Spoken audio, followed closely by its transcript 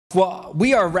Well,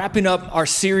 we are wrapping up our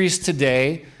series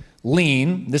today,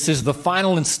 Lean. This is the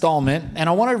final installment, and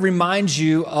I want to remind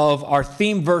you of our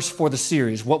theme verse for the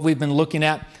series, what we've been looking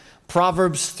at,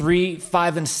 Proverbs 3,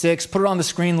 5, and 6. Put it on the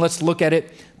screen. Let's look at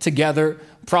it together.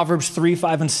 Proverbs 3,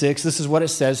 5, and 6. This is what it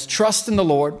says. Trust in the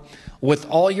Lord with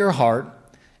all your heart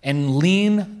and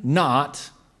lean not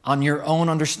on your own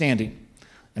understanding.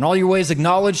 In all your ways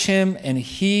acknowledge him, and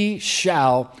he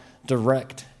shall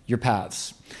direct your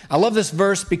paths. I love this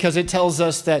verse because it tells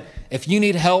us that if you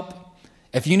need help,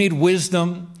 if you need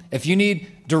wisdom, if you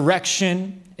need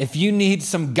direction, if you need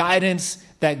some guidance,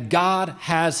 that God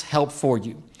has help for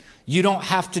you. You don't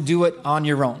have to do it on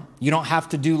your own. You don't have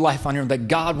to do life on your own. That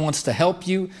God wants to help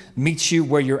you, meet you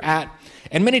where you're at.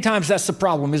 And many times that's the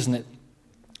problem, isn't it?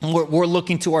 We're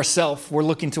looking to ourselves. We're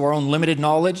looking to our own limited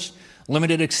knowledge,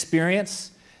 limited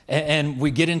experience, and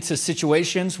we get into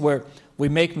situations where we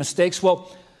make mistakes.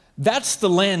 Well, that's the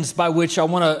lens by which I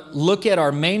want to look at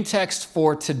our main text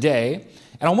for today.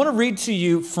 And I want to read to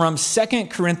you from 2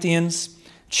 Corinthians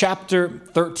chapter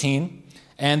 13.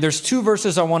 And there's two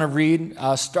verses I want to read,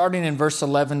 starting in verse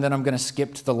 11. Then I'm going to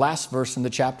skip to the last verse in the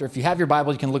chapter. If you have your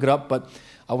Bible, you can look it up, but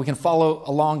we can follow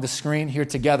along the screen here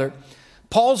together.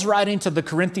 Paul's writing to the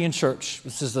Corinthian church.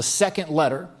 This is the second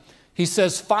letter. He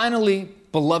says, "Finally,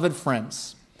 beloved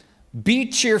friends, be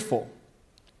cheerful."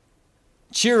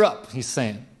 Cheer up, he's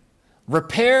saying.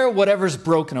 "Repair whatever's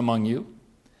broken among you,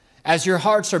 as your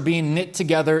hearts are being knit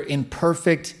together in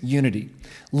perfect unity.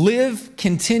 Live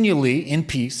continually in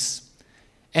peace,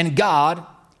 and God,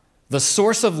 the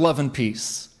source of love and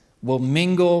peace, will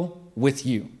mingle with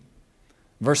you."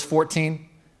 Verse 14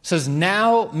 says,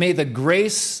 "Now may the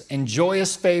grace and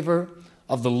joyous favor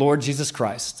of the Lord Jesus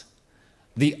Christ,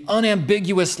 the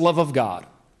unambiguous love of God,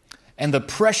 and the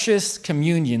precious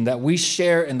communion that we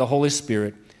share in the Holy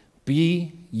Spirit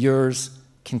be yours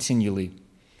continually.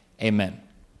 Amen."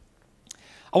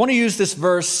 I want to use this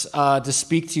verse to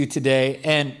speak to you today.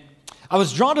 And I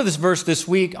was drawn to this verse this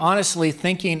week, honestly,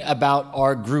 thinking about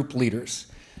our group leaders.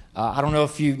 I don't know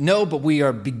if you know, but we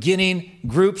are beginning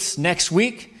groups next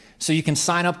week. So you can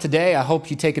sign up today. I hope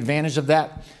you take advantage of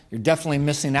that. You're definitely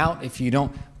missing out if you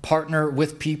don't partner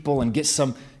with people and get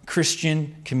some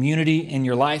Christian community in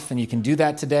your life, and you can do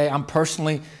that today. I'm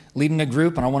personally leading a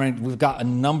group, and we've got a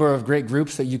number of great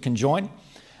groups that you can join.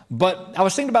 But I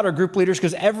was thinking about our group leaders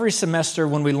because every semester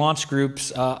when we launch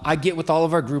groups, I get with all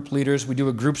of our group leaders. We do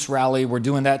a groups rally. We're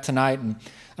doing that tonight, and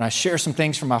I share some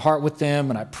things from my heart with them,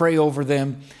 and I pray over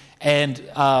them. And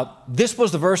this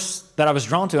was the verse that I was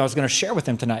drawn to. I was going to share with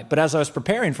them tonight. But as I was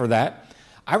preparing for that,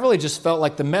 I really just felt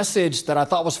like the message that I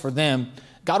thought was for them,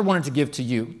 God wanted to give to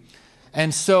you.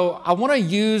 And so I want to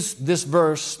use this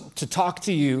verse to talk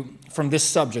to you from this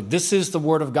subject. This is the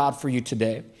word of God for you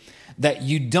today, that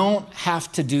you don't have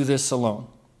to do this alone.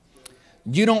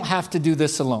 You don't have to do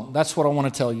this alone. That's what I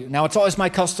want to tell you. Now, it's always my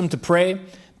custom to pray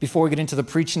before we get into the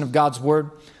preaching of God's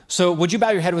word. So would you bow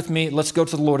your head with me? Let's go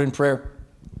to the Lord in prayer.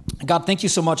 God, thank you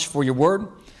so much for your word.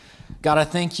 God, I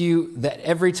thank you that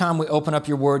every time we open up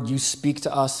your word, you speak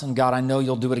to us. And God, I know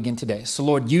you'll do it again today. So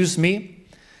Lord, use me.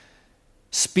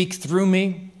 Speak through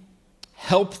me.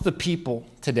 Help the people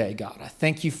today, God. I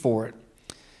thank you for it.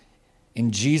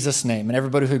 In Jesus' name. And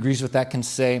everybody who agrees with that can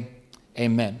say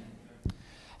amen.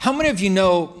 How many of you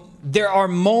know there are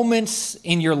moments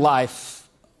in your life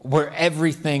where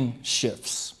everything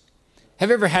shifts? Have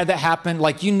you ever had that happen?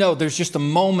 Like, there's just a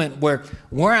moment where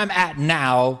I'm at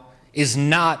now is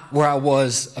not where I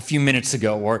was a few minutes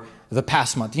ago or the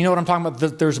past month. You know what I'm talking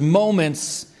about? There's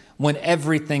moments when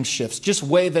everything shifts. Just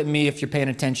wave at me if you're paying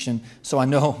attention so I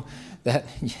know that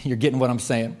you're getting what I'm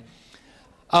saying.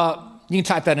 You can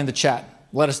type that in the chat.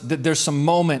 There's some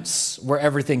moments where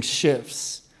everything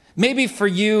shifts. Maybe for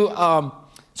you,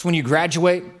 it's when you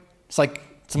graduate. It's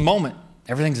a moment.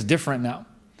 Everything's different now.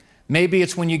 Maybe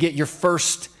it's when you get your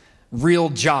first real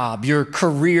job, your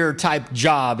career type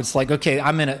job. It's like, okay,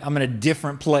 I'm in a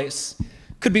different place.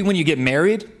 Could be when you get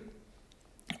married.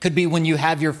 Could be when you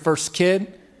have your first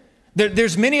kid.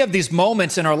 There's many of these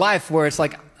moments in our life where it's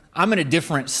like, I'm in a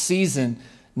different season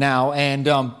now. And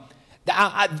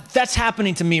that's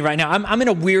happening to me right now. I'm in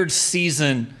a weird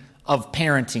season of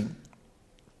parenting.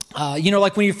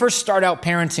 Like when you first start out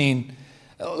parenting,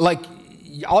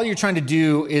 all you're trying to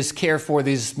do is care for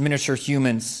these miniature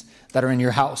humans that are in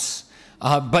your house.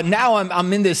 But now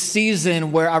I'm in this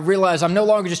season where I realize I'm no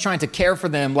longer just trying to care for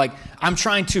them. Like, I'm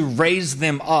trying to raise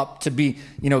them up to be,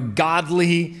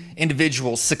 godly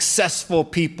individuals, successful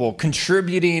people,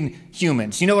 contributing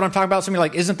humans. You know what I'm talking about? Somebody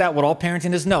like, isn't that what all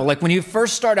parenting is? No. Like, when you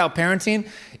first start out parenting,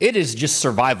 it is just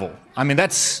survival. I mean,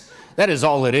 that's That is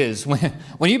all it is.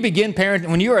 When you begin parenting,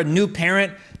 when you're a new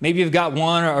parent, maybe you've got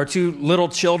one or two little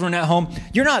children at home,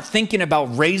 you're not thinking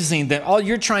about raising them. All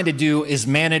you're trying to do is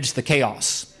manage the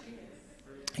chaos.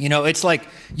 You know, it's like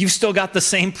you've still got the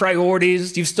same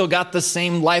priorities, you've still got the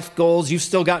same life goals, you've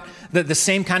still got the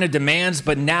same kind of demands,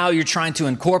 but now you're trying to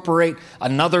incorporate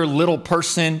another little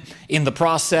person in the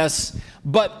process.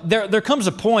 But there comes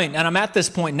a point, and I'm at this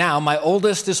point now. My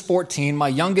oldest is 14, my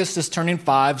youngest is turning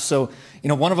 5. So, you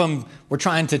know, one of them we're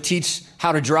trying to teach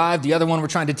how to drive, the other one we're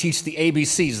trying to teach the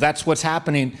ABCs. That's what's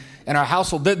happening in our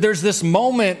household. There's this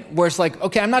moment where it's like,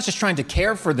 okay, I'm not just trying to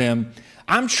care for them,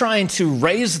 I'm trying to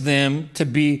raise them to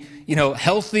be, you know,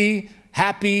 healthy,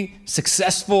 happy,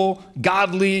 successful,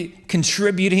 godly,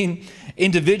 contributing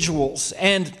individuals.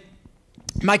 And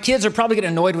my kids are probably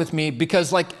getting annoyed with me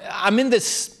because, like, I'm in this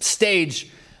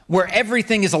stage where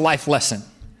everything is a life lesson.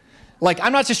 Like,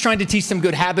 I'm not just trying to teach them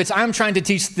good habits, I'm trying to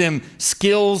teach them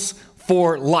skills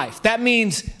for life. That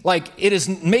means, like,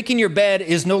 making your bed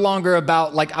is no longer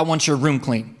about, like, I want your room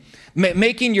clean.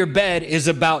 Making your bed is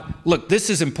about, look, this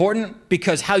is important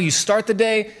because how you start the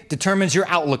day determines your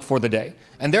outlook for the day.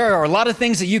 And there are a lot of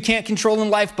things that you can't control in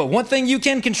life, but one thing you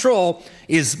can control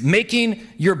is making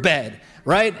your bed,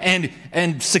 right?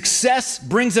 And success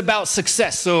brings about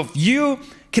success. So if you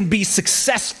can be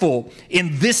successful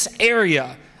in this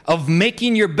area of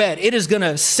making your bed, it is going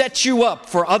to set you up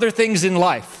for other things in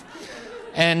life.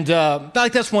 And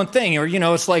like that's one thing. Or, you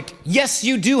know, it's like, yes,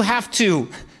 you do have to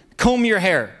comb your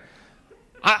hair.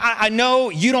 I know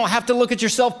you don't have to look at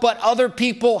yourself, but other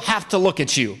people have to look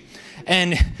at you.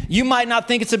 And you might not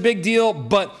think it's a big deal,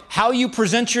 but how you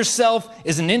present yourself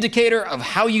is an indicator of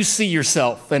how you see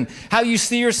yourself. And how you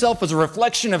see yourself is a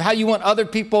reflection of how you want other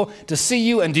people to see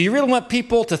you. And do you really want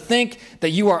people to think that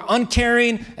you are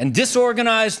uncaring and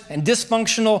disorganized and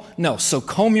dysfunctional? No. So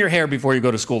comb your hair before you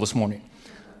go to school this morning,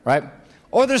 right?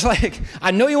 Or there's like, I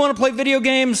know you want to play video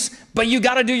games, but you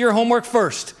got to do your homework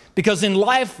first. Because in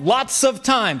life, lots of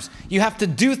times, you have to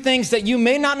do things that you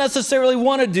may not necessarily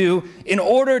want to do in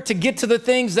order to get to the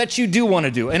things that you do want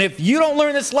to do. And if you don't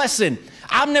learn this lesson,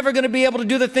 I'm never going to be able to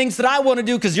do the things that I want to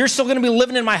do because you're still going to be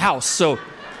living in my house. So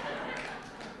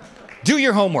do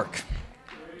your homework.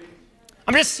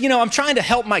 I'm trying to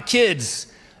help my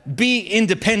kids be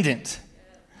independent.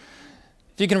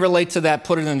 If you can relate to that,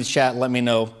 put it in the chat, let me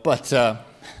know. But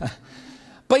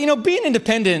you know, being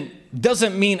independent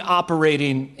doesn't mean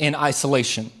operating in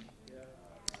isolation.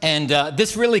 And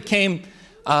this really came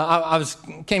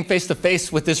face to face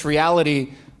with this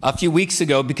reality a few weeks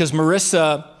ago because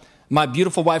Marissa, my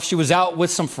beautiful wife, she was out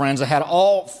with some friends. I had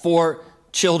all 4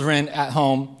 children at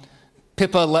home.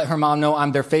 Pippa let her mom know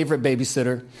I'm their favorite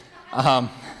babysitter. I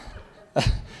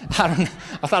don't know.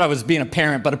 I thought I was being a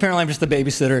parent, but apparently I'm just a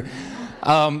babysitter.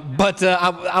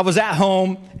 I was at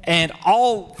home, and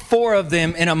all 4 of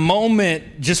them in a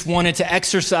moment just wanted to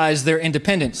exercise their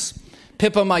independence.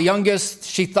 Pippa, my youngest,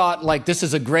 she thought like this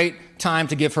is a great time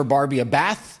to give her Barbie a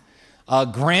bath.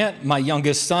 Grant, my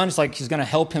youngest son, is like he's going to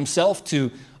help himself to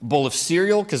a bowl of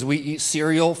cereal because we eat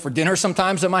cereal for dinner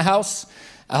sometimes at my house.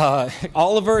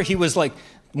 Oliver, he was like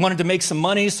wanted to make some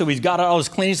money, so he's got all his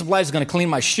cleaning supplies. He's going to clean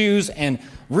my shoes. And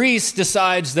Reese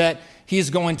decides that he's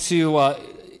going to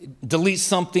delete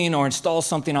something or install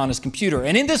something on his computer.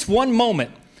 And in this one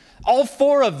moment, all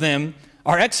 4 of them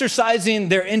are exercising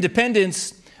their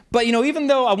independence. But, you know, even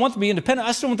though I want them to be independent,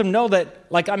 I still want them to know that,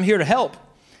 like, I'm here to help.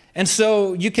 And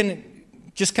so you can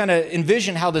just kind of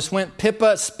envision how this went.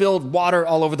 Pippa spilled water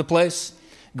all over the place.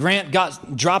 Grant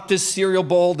dropped his cereal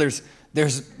bowl. There's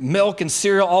milk and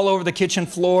cereal all over the kitchen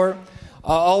floor.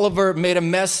 Oliver made a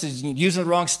mess using the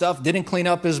wrong stuff, didn't clean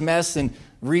up his mess, and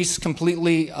Reese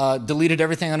completely deleted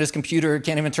everything on his computer,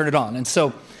 can't even turn it on. And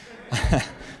so,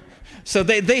 so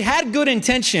they had good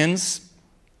intentions,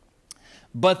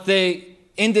 but they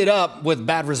ended up with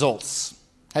bad results.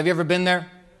 Have you ever been there?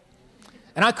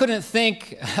 And I couldn't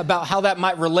think about how that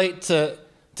might relate to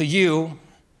you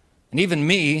and even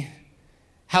me,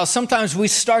 how sometimes we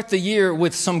start the year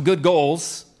with some good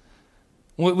goals.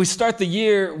 We start the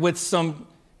year with some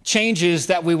changes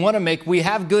that we want to make. We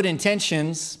have good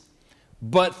intentions,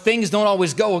 but things don't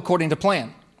always go according to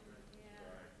plan.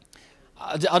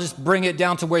 I'll just bring it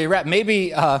down to where you're at.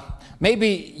 Maybe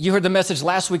you heard the message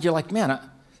last week. You're like, man,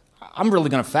 I'm really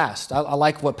going to fast. I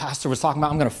like what Pastor was talking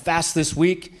about. I'm going to fast this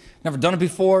week. Never done it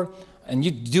before. And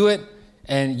you do it,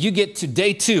 and you get to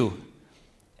day 2,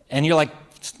 and you're like,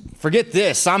 forget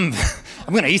this. I'm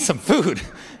going to eat some food.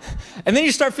 And then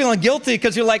you start feeling guilty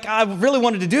because you're like, I really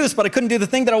wanted to do this, but I couldn't do the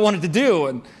thing that I wanted to do.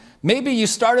 And maybe you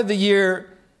started the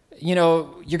year, you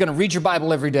know, you're going to read your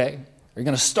Bible every day. Or you're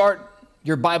going to start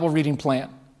your Bible reading plan.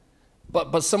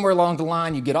 But somewhere along the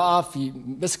line, you get off, you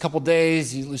miss a couple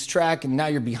days, you lose track, and now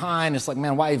you're behind. It's like,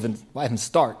 man, why even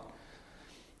start?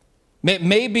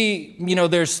 Maybe,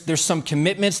 there's some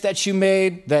commitments that you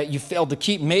made that you failed to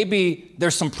keep. Maybe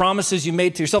there's some promises you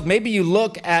made to yourself. Maybe you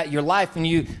look at your life and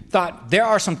you thought, there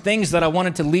are some things that I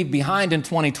wanted to leave behind in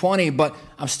 2020, but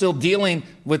I'm still dealing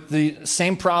with the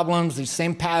same problems, the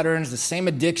same patterns, the same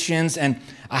addictions, and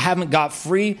I haven't got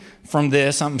free from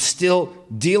this. I'm still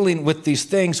dealing with these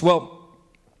things. Well,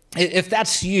 if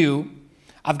that's you,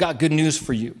 I've got good news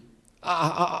for you.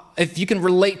 If you can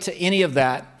relate to any of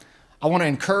that, I want to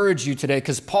encourage you today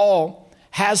because Paul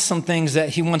has some things that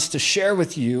he wants to share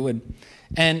with you.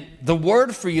 And the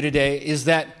word for you today is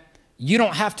that you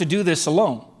don't have to do this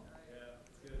alone.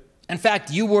 In fact,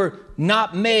 you were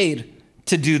not made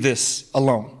to do this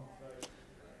alone.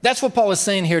 That's what Paul is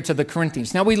saying here to the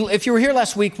Corinthians. Now, if you were here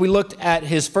last week, we looked at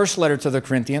his first letter to the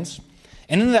Corinthians.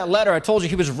 And in that letter, I told you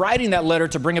he was writing that letter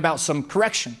to bring about some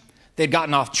correction. They'd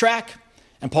gotten off track.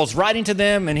 And Paul's writing to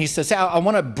them, and he says, hey, I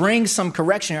want to bring some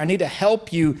correction here. I need to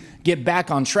help you get back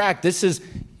on track. This is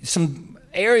some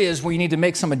areas where you need to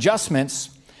make some adjustments.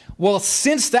 Well,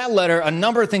 since that letter, a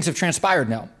number of things have transpired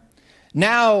now.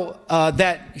 Now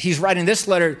that he's writing this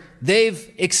letter,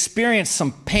 they've experienced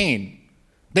some pain.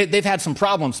 They've had some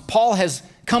problems. Paul has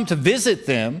come to visit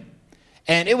them,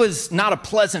 and it was not a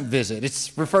pleasant visit.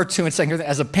 It's referred to in 2 Corinthians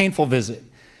as a painful visit.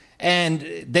 And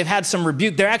they've had some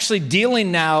rebuke. They're actually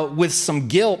dealing now with some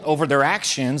guilt over their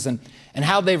actions and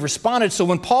how they've responded. So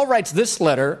when Paul writes this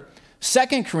letter,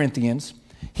 2 Corinthians,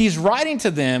 he's writing to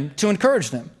them to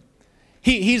encourage them.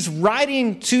 He's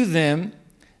writing to them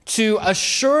to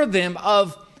assure them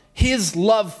of his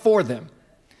love for them.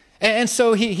 And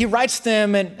so he writes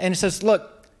them and he says,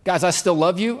 look, guys, I still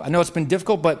love you. I know it's been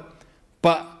difficult,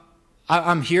 but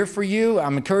I'm here for you.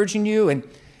 I'm encouraging you.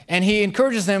 And he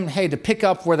encourages them, hey, to pick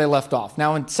up where they left off.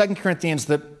 Now, in 2 Corinthians,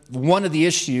 one of the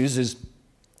issues is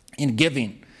in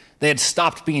giving. They had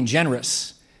stopped being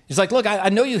generous. He's like, look, I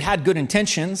know you had good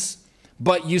intentions,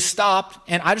 but you stopped,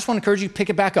 and I just want to encourage you to pick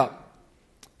it back up.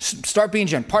 Start being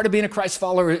generous. Part of being a Christ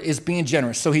follower is being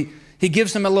generous. So he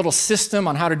gives them a little system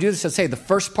on how to do this. He says, hey, the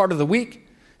first part of the week,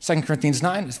 2 Corinthians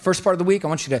 9, the first part of the week, I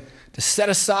want you to set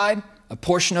aside a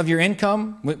portion of your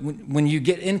income. When you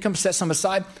get income, set some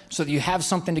aside so that you have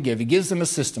something to give. He gives them a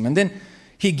system. And then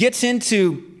he gets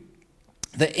into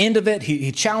the end of it.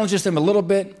 He challenges them a little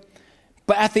bit.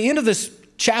 But at the end of this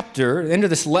chapter, the end of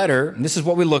this letter, and this is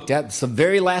what we looked at, it's the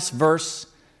very last verse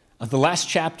of the last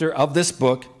chapter of this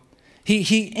book,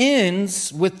 he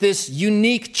ends with this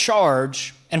unique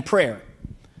charge and prayer.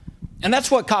 And that's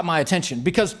what caught my attention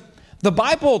because the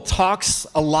Bible talks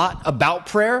a lot about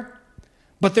prayer,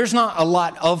 but there's not a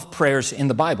lot of prayers in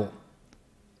the Bible.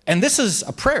 And this is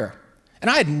a prayer.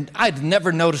 And I'd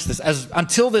never noticed this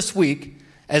until this week.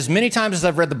 As many times as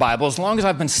I've read the Bible, as long as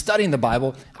I've been studying the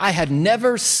Bible, I had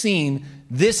never seen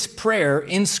this prayer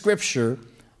in Scripture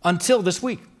until this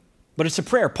week. But it's a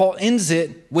prayer. Paul ends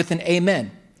it with an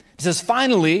amen. He says,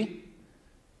 finally,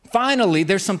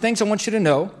 there's some things I want you to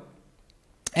know.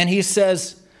 And he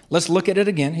says, let's look at it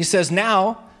again. He says,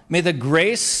 now may the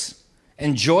grace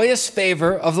and joyous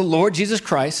favor of the Lord Jesus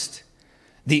Christ,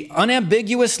 the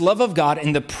unambiguous love of God,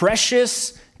 and the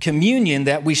precious communion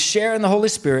that we share in the Holy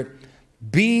Spirit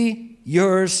be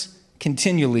yours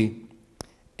continually.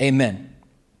 Amen.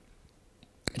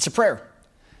 It's a prayer.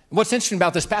 What's interesting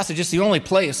about this passage is the only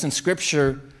place in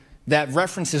Scripture that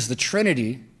references the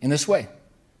Trinity in this way.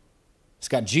 It's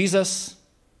got Jesus,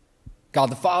 God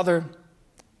the Father,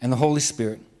 and the Holy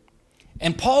Spirit.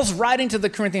 And Paul's writing to the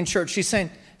Corinthian church. He's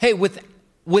saying, hey,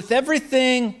 with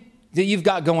everything that you've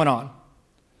got going on,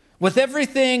 with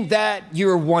everything that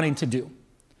you're wanting to do,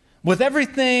 with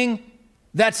everything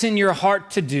that's in your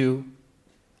heart to do,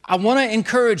 I want to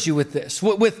encourage you with this.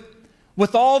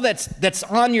 With all that's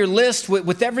on your list,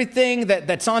 with everything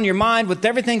that's on your mind, with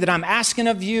everything that I'm asking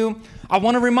of you, I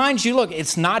want to remind you, look,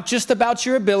 it's not just about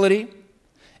your ability.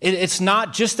 It's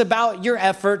not just about your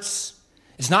efforts.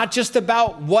 It's not just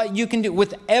about what you can do.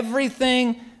 With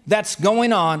everything that's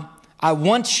going on, I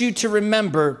want you to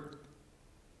remember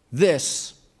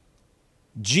this.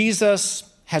 Jesus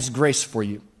has grace for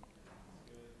you.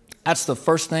 That's the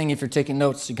first thing. If you're taking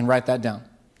notes, you can write that down.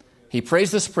 He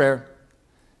prays this prayer.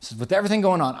 He says, with everything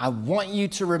going on, I want you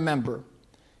to remember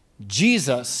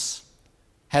Jesus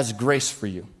has grace for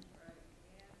you.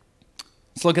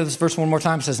 Let's look at this verse one more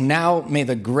time. It says, now may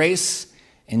the grace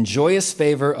and joyous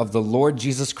favor of the Lord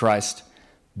Jesus Christ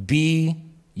be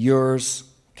yours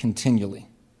continually.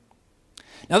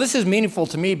 Now, this is meaningful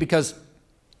to me because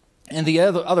in the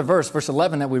other verse, verse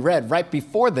 11 that we read, right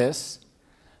before this,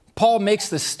 Paul makes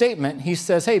this statement. He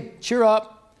says, hey, cheer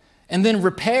up and then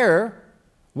repair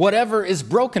whatever is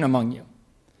broken among you.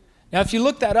 Now, if you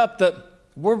look that up,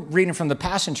 we're reading from the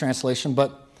Passion Translation,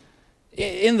 but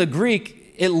in the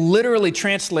Greek, it literally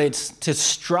translates to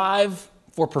strive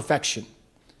for perfection.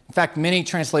 In fact, many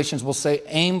translations will say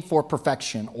aim for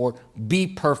perfection or be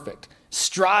perfect.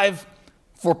 Strive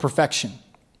for perfection.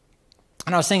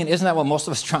 And I was thinking, isn't that what most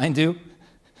of us try and do?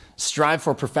 Strive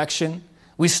for perfection.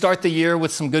 We start the year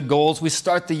with some good goals. We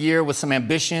start the year with some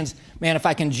ambitions. Man, if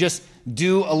I can just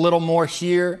do a little more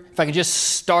here, if I can just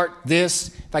start this,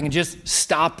 if I can just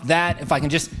stop that, if I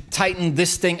can just tighten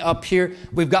this thing up here,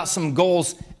 we've got some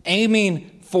goals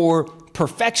aiming for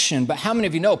perfection. But how many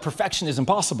of you know perfection is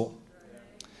impossible?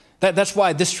 That's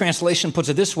why this translation puts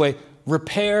it this way: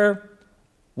 repair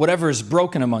whatever is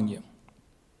broken among you.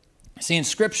 See, in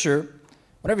Scripture,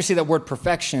 whenever you see that word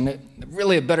perfection,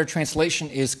 really a better translation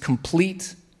is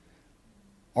complete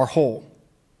or whole.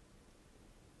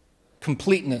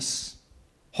 Completeness,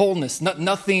 wholeness,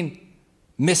 nothing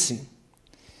missing.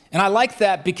 And I like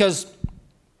that because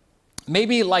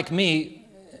maybe like me,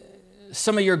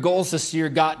 some of your goals this year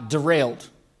got derailed.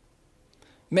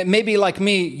 Maybe like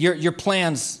me, your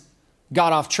plans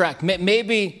got off track.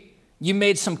 Maybe you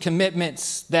made some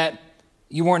commitments that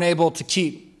you weren't able to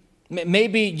keep.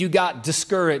 Maybe you got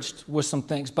discouraged with some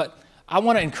things, but I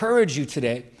want to encourage you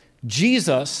today.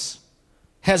 Jesus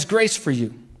has grace for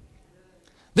you.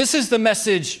 This is the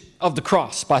message of the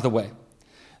cross, by the way,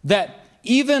 that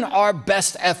even our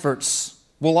best efforts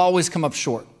will always come up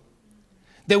short.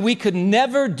 That we could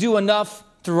never do enough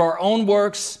through our own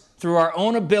works, through our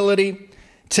own ability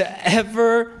to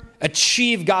ever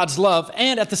achieve God's love.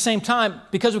 And at the same time,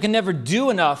 because we can never do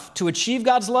enough to achieve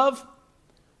God's love,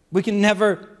 we can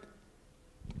never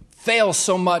fail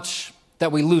so much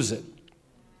that we lose it.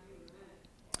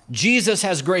 Jesus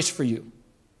has grace for you.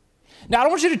 Now, I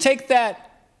don't want you to take that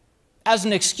as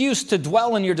an excuse to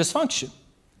dwell in your dysfunction,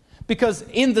 because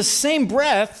in the same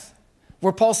breath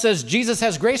where Paul says Jesus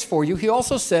has grace for you, he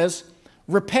also says,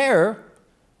 repair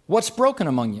what's broken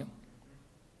among you.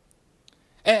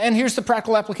 And here's the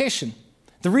practical application.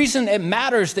 The reason it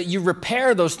matters that you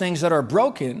repair those things that are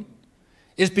broken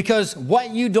is because what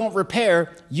you don't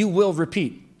repair, you will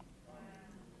repeat.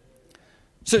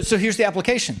 So here's the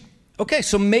application. Okay,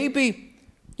 so maybe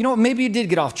you did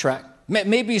get off track.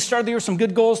 Maybe you started the year with some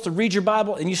good goals to read your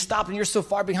Bible and you stopped and you're so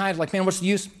far behind, like, man, what's the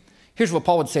use? Here's what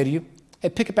Paul would say to you. Hey,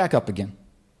 pick it back up again.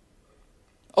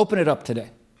 Open it up today.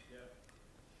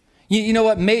 You know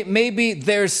what? Maybe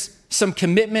there's some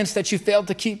commitments that you failed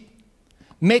to keep.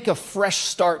 Make a fresh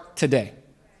start today.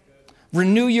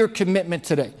 Renew your commitment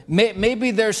today.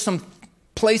 Maybe there's some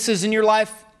places in your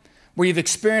life where you've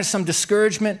experienced some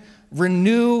discouragement.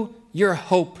 Renew your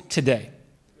hope today.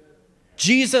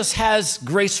 Jesus has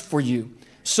grace for you.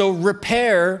 So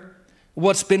repair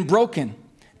what's been broken.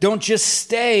 Don't just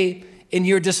stay in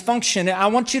your dysfunction. And I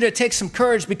want you to take some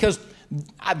courage, because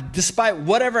despite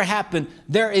whatever happened,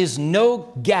 there is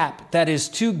no gap that is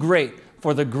too great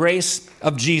for the grace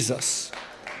of Jesus.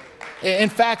 In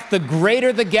fact, the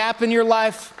greater the gap in your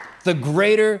life, the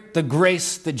greater the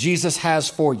grace that Jesus has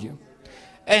for you.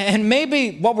 And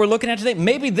maybe what we're looking at today,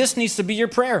 maybe this needs to be your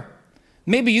prayer.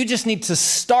 Maybe you just need to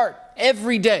start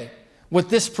every day with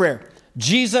this prayer.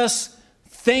 Jesus,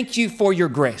 thank you for your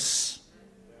grace.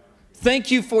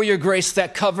 Thank you for your grace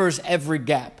that covers every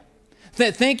gap.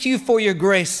 Thank you for your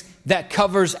grace that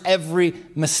covers every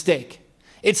mistake.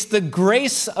 It's the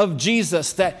grace of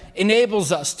Jesus that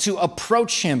enables us to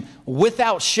approach him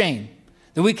without shame,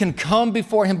 that we can come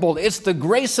before him boldly. It's the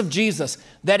grace of Jesus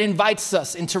that invites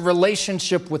us into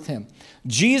relationship with him.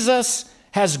 Jesus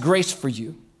has grace for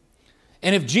you.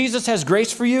 And if Jesus has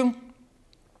grace for you,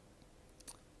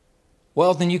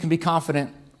 well, then you can be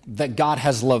confident that God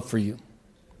has love for you.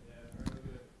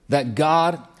 That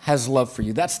God has love for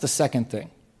you. That's the second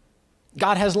thing.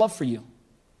 God has love for you.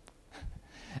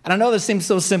 And I know this seems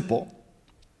so simple,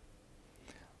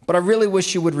 but I really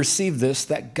wish you would receive this,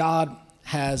 that God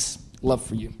has love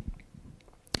for you.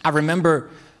 I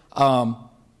remember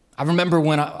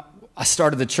when I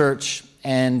started the church,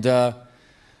 and I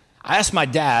asked my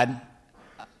dad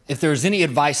if there was any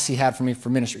advice he had for me for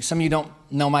ministry. Some of you don't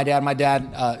know my dad. My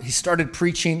dad, he started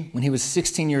preaching when he was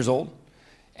 16 years old,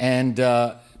 and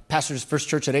pastored his first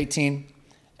church at 18,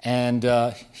 and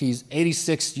he's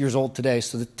 86 years old today,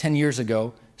 so 10 years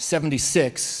ago,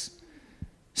 76,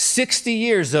 60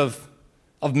 years of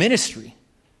ministry,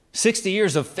 60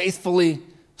 years of faithfully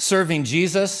serving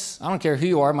Jesus. I don't care who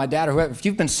you are, my dad or whoever. If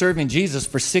you've been serving Jesus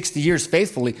for 60 years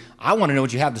faithfully, I want to know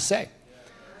what you have to say.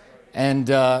 And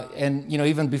you know,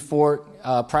 even before,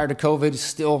 prior to COVID,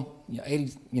 still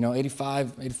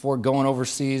 85, 84, going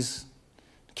overseas,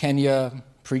 Kenya,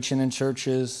 preaching in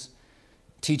churches,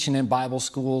 teaching in Bible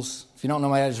schools. If you don't know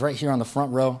my dad, he's right here on the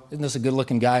front row. Isn't this a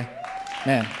good-looking guy?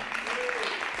 Man.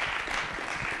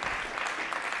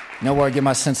 Know where I get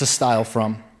my sense of style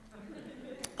from.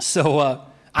 So I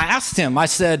asked him, I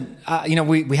said,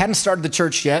 we hadn't started the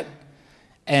church yet.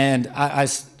 And I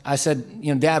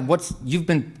said, Dad, you've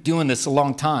been doing this a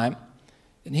long time.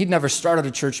 And he'd never started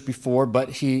a church before, but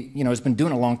he, has been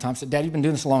doing it a long time. I said, Dad, you've been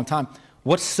doing this a long time.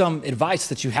 What's some advice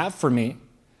that you have for me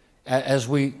as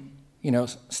we,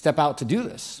 step out to do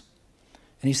this?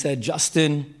 And he said,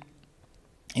 Justin,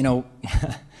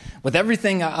 with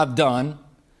everything I've done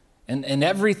and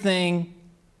everything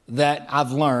that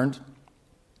I've learned,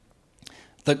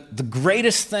 the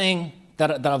greatest thing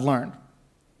that I've learned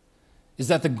is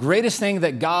that the greatest thing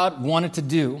that God wanted to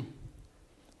do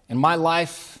in my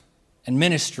life and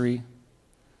ministry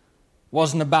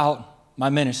wasn't about my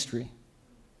ministry.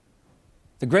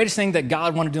 The greatest thing that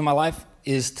God wanted to do in my life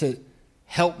is to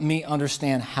help me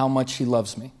understand how much he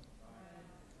loves me.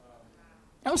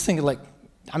 I was thinking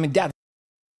Dad,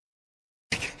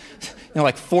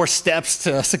 like 4 steps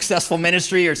to a successful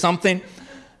ministry or something.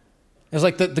 It was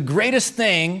like the greatest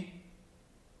thing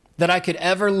that I could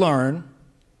ever learn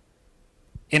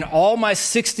in all my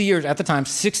 60 years, at the time,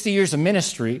 60 years of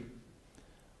ministry,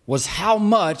 was how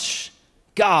much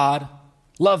God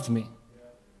loved me.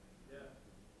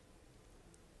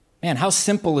 Man, how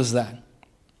simple is that?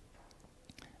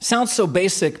 Sounds so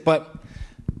basic, but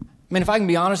if I can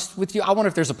be honest with you, I wonder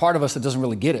if there's a part of us that doesn't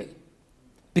really get it.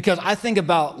 Because I think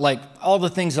about all the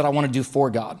things that I want to do for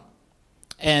God.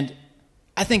 And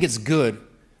I think it's good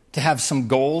to have some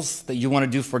goals that you want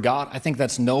to do for God. I think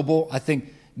that's noble. I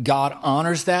think God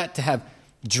honors that, to have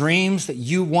dreams that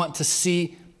you want to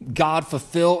see God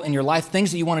fulfill in your life,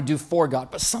 things that you want to do for God.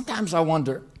 But sometimes I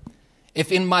wonder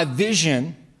if in my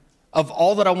vision of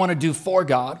all that I want to do for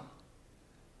God,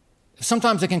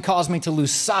 sometimes it can cause me to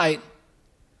lose sight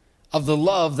of the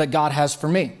love that God has for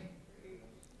me.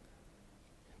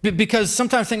 Because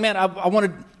sometimes I think, man, I want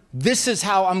to, this is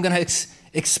how I'm going to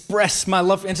express my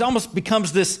love. And it almost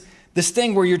becomes this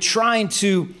thing where you're trying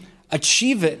to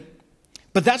achieve it.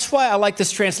 But that's why I like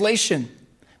this translation,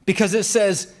 because it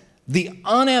says the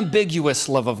unambiguous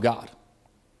love of God.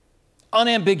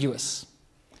 Unambiguous.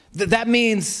 That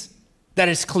means that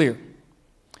it's clear.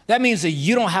 That means that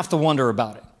you don't have to wonder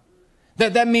about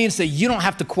it. That means that you don't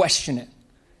have to question it.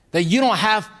 That you don't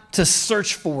have to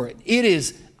search for it. It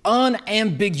is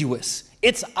unambiguous.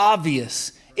 It's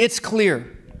obvious. It's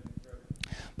clear.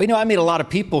 But I meet a lot of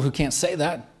people who can't say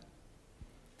that.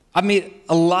 I meet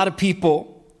a lot of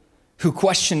people who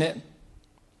question it.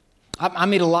 I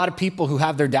meet a lot of people who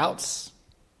have their doubts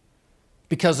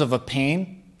because of a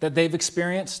pain that they've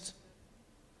experienced,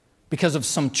 because of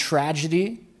some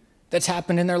tragedy that's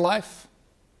happened in their life,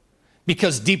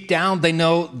 because deep down they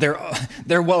know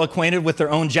they're well acquainted with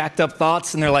their own jacked up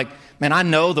thoughts, and they're like, man, I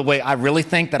know the way I really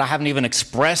think that I haven't even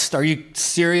expressed. Are you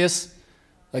serious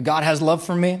that God has love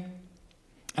for me?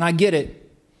 And I get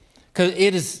it, because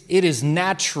it is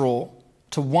natural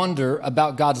to wonder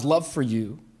about God's love for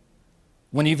you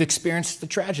when you've experienced the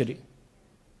tragedy.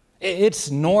 It's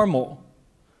normal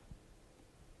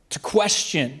to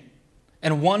question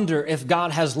and wonder if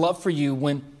God has love for you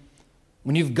when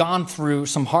you've gone through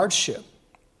some hardship.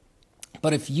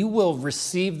 But if you will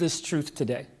receive this truth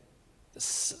today,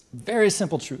 this very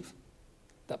simple truth,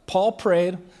 that Paul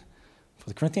prayed for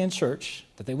the Corinthian church,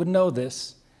 that they would know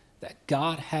this, that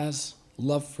God has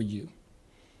love for you,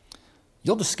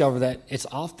 you'll discover that it's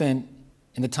often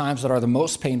in the times that are the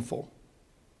most painful,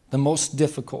 the most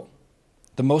difficult,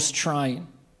 the most trying,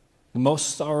 the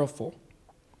most sorrowful,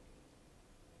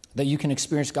 that you can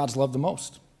experience God's love the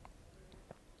most.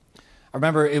 I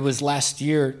remember it was last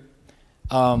year,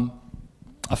 a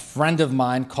friend of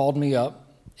mine called me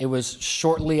up. It was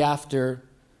shortly after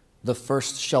the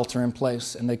first shelter in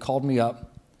place, and they called me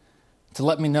up to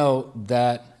let me know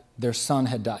that their son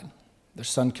had died. Their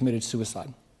son committed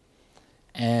suicide.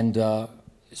 And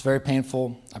it's very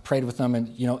painful. I prayed with them,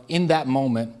 and in that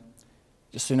moment,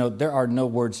 just so you know, there are no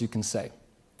words you can say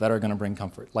that are going to bring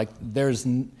comfort. There is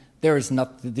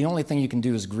nothing. The only thing you can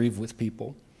do is grieve with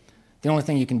people. The only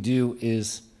thing you can do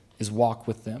is walk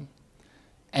with them.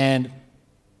 And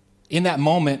in that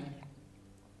moment,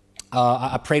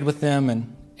 I prayed with them,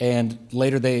 and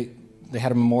later they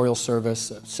had a memorial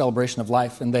service, a celebration of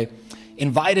life, and they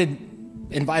invited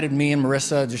me and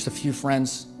Marissa, just a few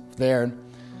friends there.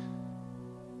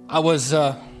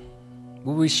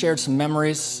 We shared some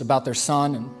memories about their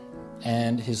son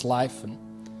and his life, and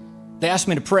they asked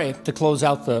me to pray to close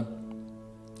out the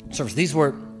service. These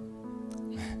were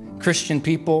Christian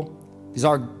people. These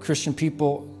are Christian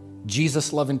people,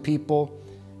 Jesus-loving people,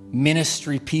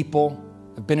 ministry people,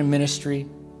 have been in ministry,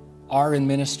 are in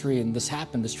ministry, and this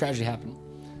happened, this tragedy happened.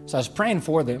 So I was praying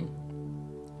for them,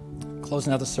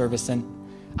 closing out the service, and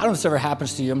I don't know if this ever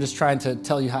happens to you. I'm just trying to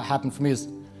tell you how it happened for me.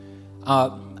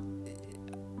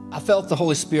 I felt the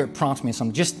Holy Spirit prompt me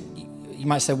something. Just, you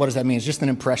might say, what does that mean? It's just an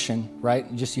impression,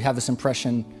 right? Just you have this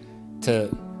impression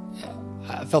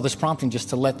I felt this prompting just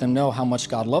to let them know how much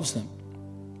God loves them.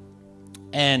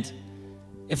 And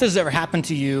if this has ever happened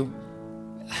to you,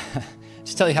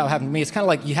 just tell you how it happened to me. It's kind of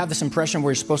like you have this impression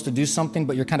where you're supposed to do something,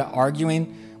 but you're kind of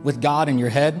arguing with God in your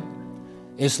head.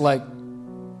 It's like,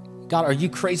 God, are you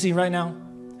crazy right now?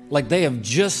 Like they have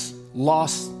just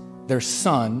lost their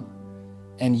son,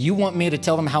 and you want me to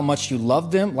tell them how much you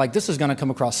love them? Like this is going to come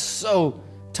across so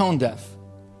tone deaf.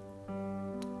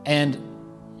 And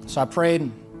so I prayed,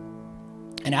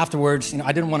 and afterwards,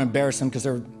 I didn't want to embarrass them because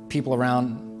there were people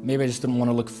around. Maybe I just didn't want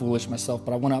to look foolish myself,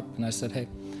 but I went up and I said, hey,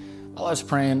 while I was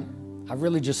praying, I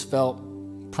really just felt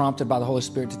prompted by the Holy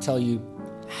Spirit to tell you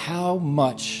how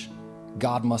much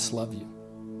God must love you.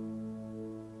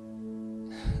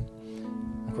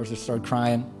 Of course, they started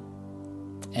crying,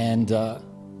 and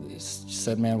she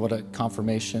said, man, what a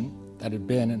confirmation that had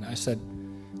been. And I said,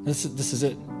 this is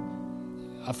it.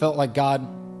 I felt like God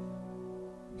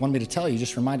wanted me to tell you,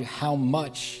 just remind you how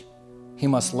much he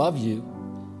must love you,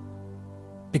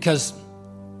 because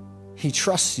he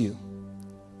trusts you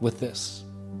with this.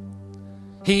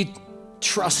 He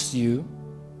trusts you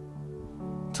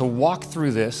to walk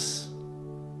through this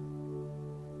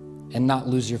and not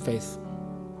lose your faith.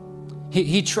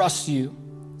 He trusts you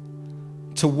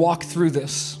to walk through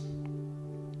this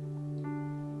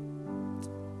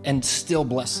and still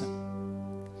bless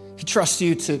him. He trusts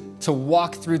you to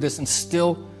walk through this and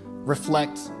still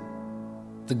reflect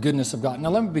the goodness of God. Now,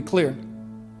 let me be clear.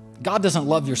 God doesn't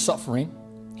love your suffering.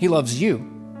 He loves you.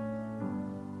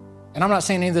 And I'm not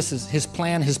saying any of this is his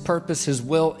plan, his purpose, his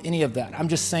will, any of that. I'm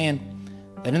just saying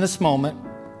that in this moment,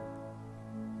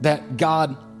 that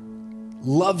God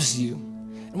loves you.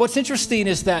 And what's interesting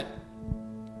is that,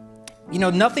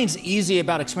 nothing's easy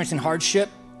about experiencing hardship,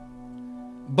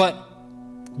 but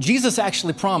Jesus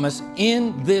actually promised,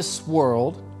 in this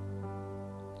world,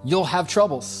 you'll have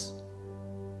troubles.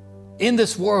 In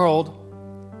this world,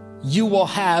 you will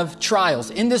have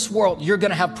trials. In this world, you're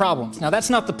going to have problems. Now, that's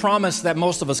not the promise that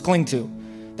most of us cling to.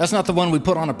 That's not the one we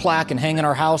put on a plaque and hang in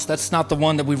our house. That's not the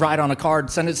one that we write on a card,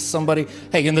 send it to somebody.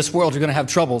 Hey, in this world, you're going to have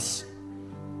troubles.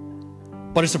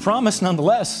 But it's a promise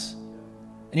nonetheless.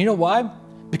 And you know why?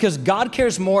 Because God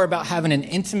cares more about having an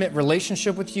intimate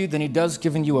relationship with you than he does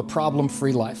giving you a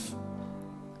problem-free life.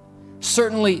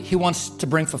 Certainly, he wants to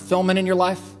bring fulfillment in your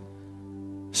life.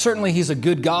 Certainly, he's a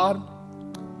good God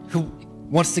who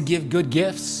wants to give good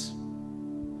gifts.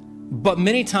 But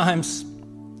many times,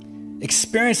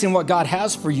 experiencing what God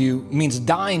has for you means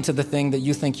dying to the thing that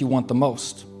you think you want the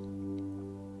most.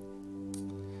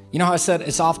 You know how I said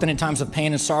it's often in times of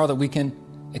pain and sorrow that we can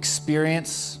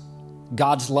experience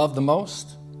God's love the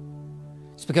most?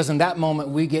 It's because in that moment,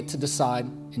 we get to decide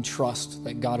and trust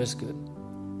that God is good,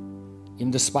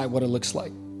 even despite what it looks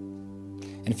like.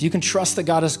 And if you can trust that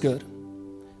God is good,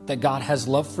 that God has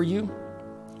love for you,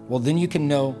 well, then you can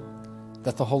know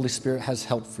that the Holy Spirit has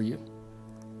help for you.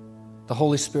 The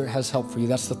Holy Spirit has help for you.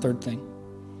 That's the third thing.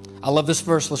 I love this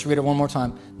verse. Let's read it one more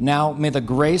time. Now, may the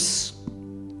grace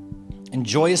and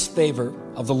joyous favor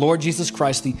of the Lord Jesus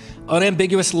Christ, the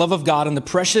unambiguous love of God, and the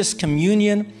precious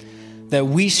communion that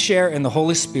we share in the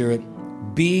Holy Spirit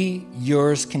be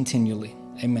yours continually.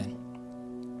 Amen.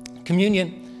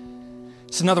 Communion,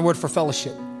 it's another word for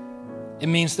fellowship. It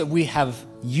means that we have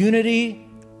unity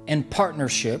and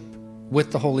partnership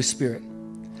with the Holy Spirit.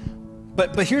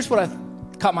 But here's what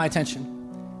caught my attention.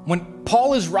 When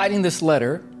Paul is writing this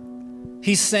letter,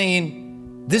 he's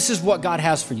saying, this is what God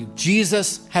has for you.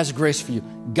 Jesus has grace for you.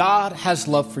 God has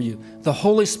love for you. The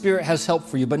Holy Spirit has help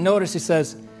for you. But notice he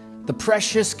says, the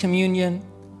precious communion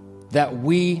that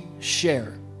we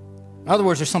share. In other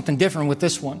words, there's something different with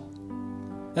this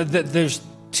one. There's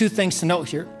two things to note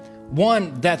here.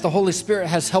 One, that the Holy Spirit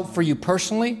has help for you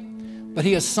personally, but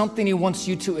he has something he wants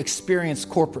you to experience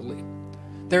corporately.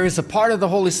 There is a part of the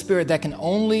Holy Spirit that can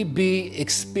only be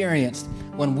experienced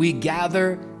when we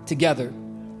gather together.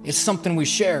 It's something we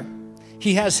share.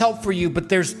 He has help for you, but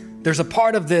there's a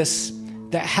part of this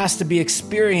that has to be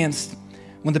experienced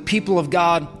when the people of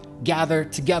God gather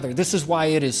together. This is why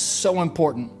it is so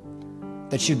important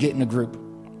that you get in a group,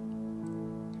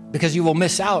 because you will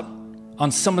miss out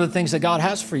on some of the things that God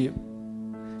has for you.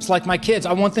 It's like my kids.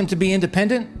 I want them to be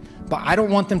independent, but I don't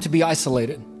want them to be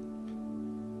isolated.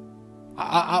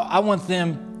 I want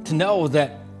them to know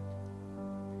that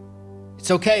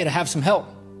it's okay to have some help.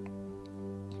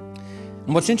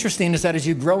 And what's interesting is that as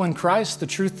you grow in Christ, the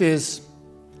truth is,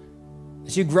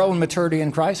 as you grow in maturity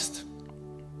in Christ,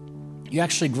 you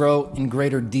actually grow in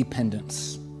greater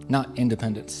dependence, not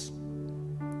independence.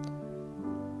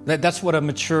 That's what a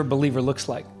mature believer looks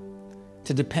like,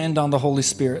 to depend on the Holy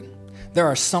Spirit. There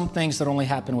are some things that only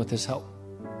happen with His help.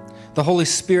 The Holy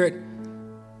Spirit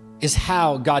is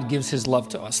how God gives His love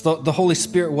to us. The Holy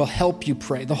Spirit will help you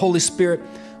pray. The Holy Spirit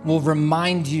will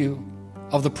remind you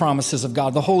of the promises of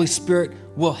God. The Holy Spirit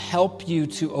will help you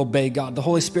to obey God. The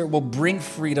Holy Spirit will bring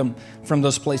freedom from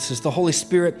those places. The Holy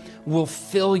Spirit will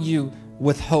fill you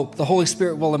with hope. The Holy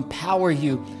Spirit will empower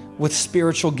you with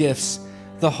spiritual gifts.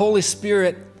 The Holy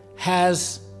Spirit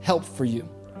has help for you.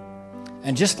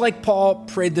 And just like Paul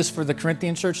prayed this for the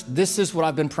Corinthian church, this is what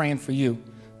I've been praying for you,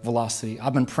 Velocity.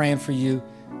 I've been praying for you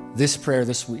this prayer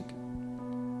this week.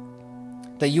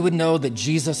 That you would know that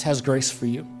Jesus has grace for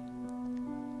you.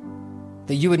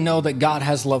 That you would know that God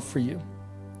has love for you.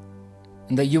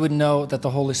 And that you would know that the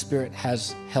Holy Spirit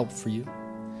has help for you.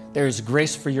 There is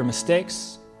grace for your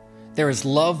mistakes. There is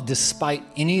love despite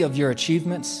any of your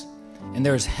achievements. And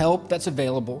there is help that's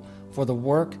available for the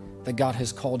work that God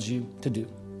has called you to do.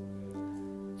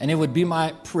 And it would be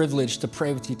my privilege to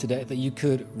pray with you today that you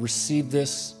could receive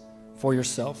this for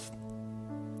yourself.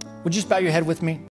 Would you just bow your head with me?